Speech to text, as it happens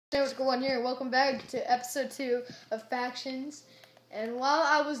Hey, what's going on here? Welcome back to episode 2 of Factions. And while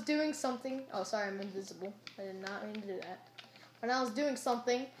I was doing something... Oh, sorry, I'm invisible. I did not mean to do that. When I was doing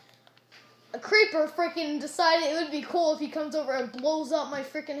something, a creeper freaking decided it would be cool if he comes over and blows up my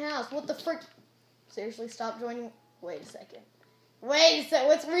freaking house. What the frick? Seriously, stop joining... Wait a second. Wait a second.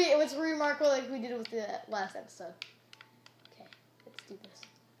 What's remarkable like we did with the last episode? Okay, let's do this.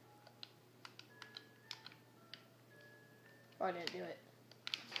 Oh, I didn't do it.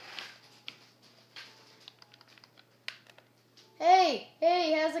 Hey,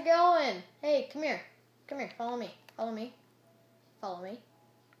 how's it going? Hey, come here, follow me.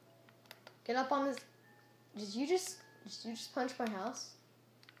 Get up on this. Did you just punch my house?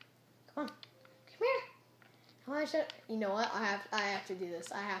 Come here. You know what? I have to do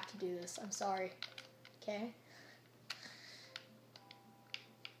this. I'm sorry. Okay.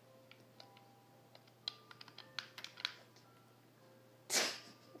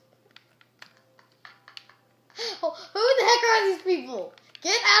 Oh, who the heck are these people?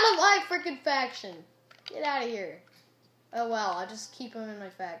 Get out of my freaking faction. Get out of here. Oh well, I'll just keep them in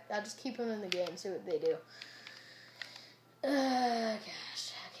my I'll just keep them in the game, see what they do.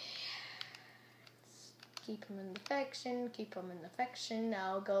 Gosh, okay. Let's keep them in the faction.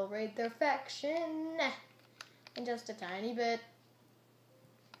 I'll go raid their faction. In just a tiny bit.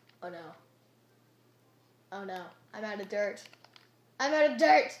 Oh no, I'm out of dirt.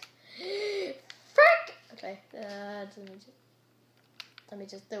 Frick! Okay, let me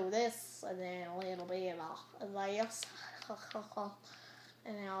just do this, and then a little bit of this,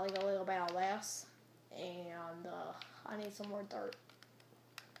 and then I'll leave a little bit of this, and I need some more dirt.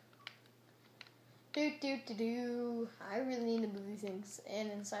 I really need to move these things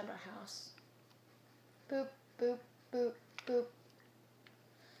inside my house. Boop, boop, boop, boop.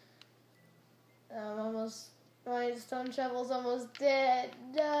 My stone shovel's almost dead.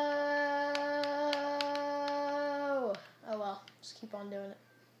 No! Oh well, just keep on doing it.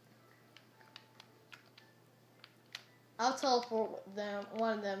 I'll teleport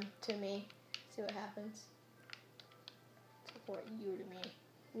one of them to me. See what happens. Teleport you to me.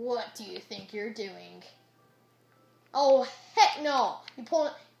 What do you think you're doing? Oh heck no! You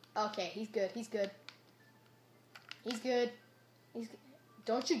pulling? Okay, he's good.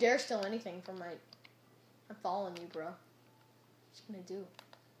 Don't you dare steal anything from my. I'm following you, bro. What you gonna do?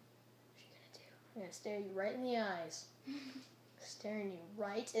 I'm gonna stare you right in the eyes. Staring you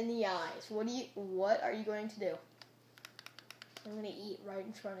right in the eyes. What are you going to do? I'm gonna eat right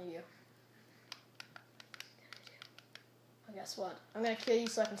in front of you. Oh, guess what? I'm gonna kill you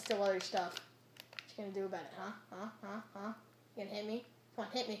so I can steal all your stuff. What you gonna do about it, huh? You gonna hit me? Come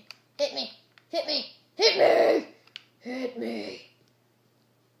on, hit me. Hit me!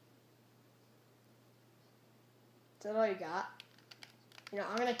 Is that all you got? You know,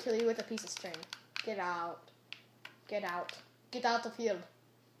 I'm gonna kill you with a piece of string. Get out the field.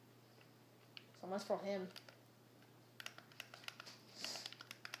 So much for him.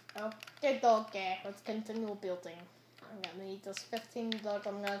 Okay, let's continue building. I'm gonna need this 15 block.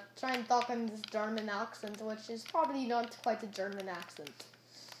 I'm gonna try and talk in this German accent, which is probably not quite a German accent.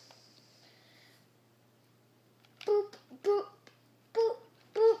 Boop, boop, boop,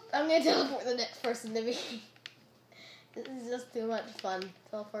 boop. I'm gonna teleport the next person to me. This is just too much fun.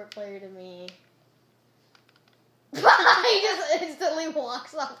 Teleport player to me. He just instantly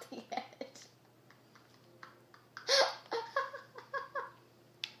walks off the edge.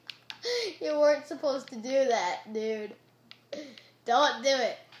 You weren't supposed to do that, dude. Don't do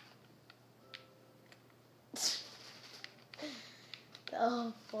it.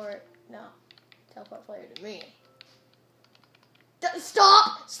 Teleport player to me.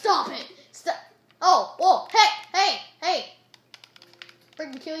 Stop it. Stop. Oh, whoa, hey.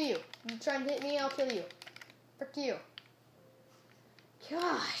 Freaking kill you. You trying to hit me, I'll kill you. Frick you.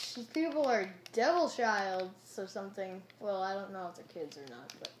 Gosh, these people are devil childs or something. Well, I don't know if they're kids or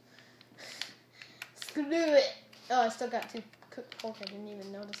not, but... Screw it. Oh, I still got 2 cooked pork. I didn't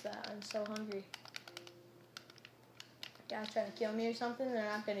even notice that. I'm so hungry. Guys trying to kill me or something? They're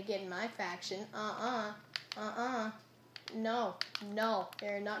not going to get in my faction. No.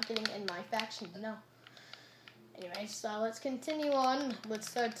 They're not getting in my faction. No. Anyway, so let's continue on. Let's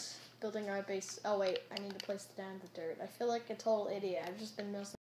start building our base. Oh, wait. I need to place down the dirt. I feel like a total idiot. I've just been messing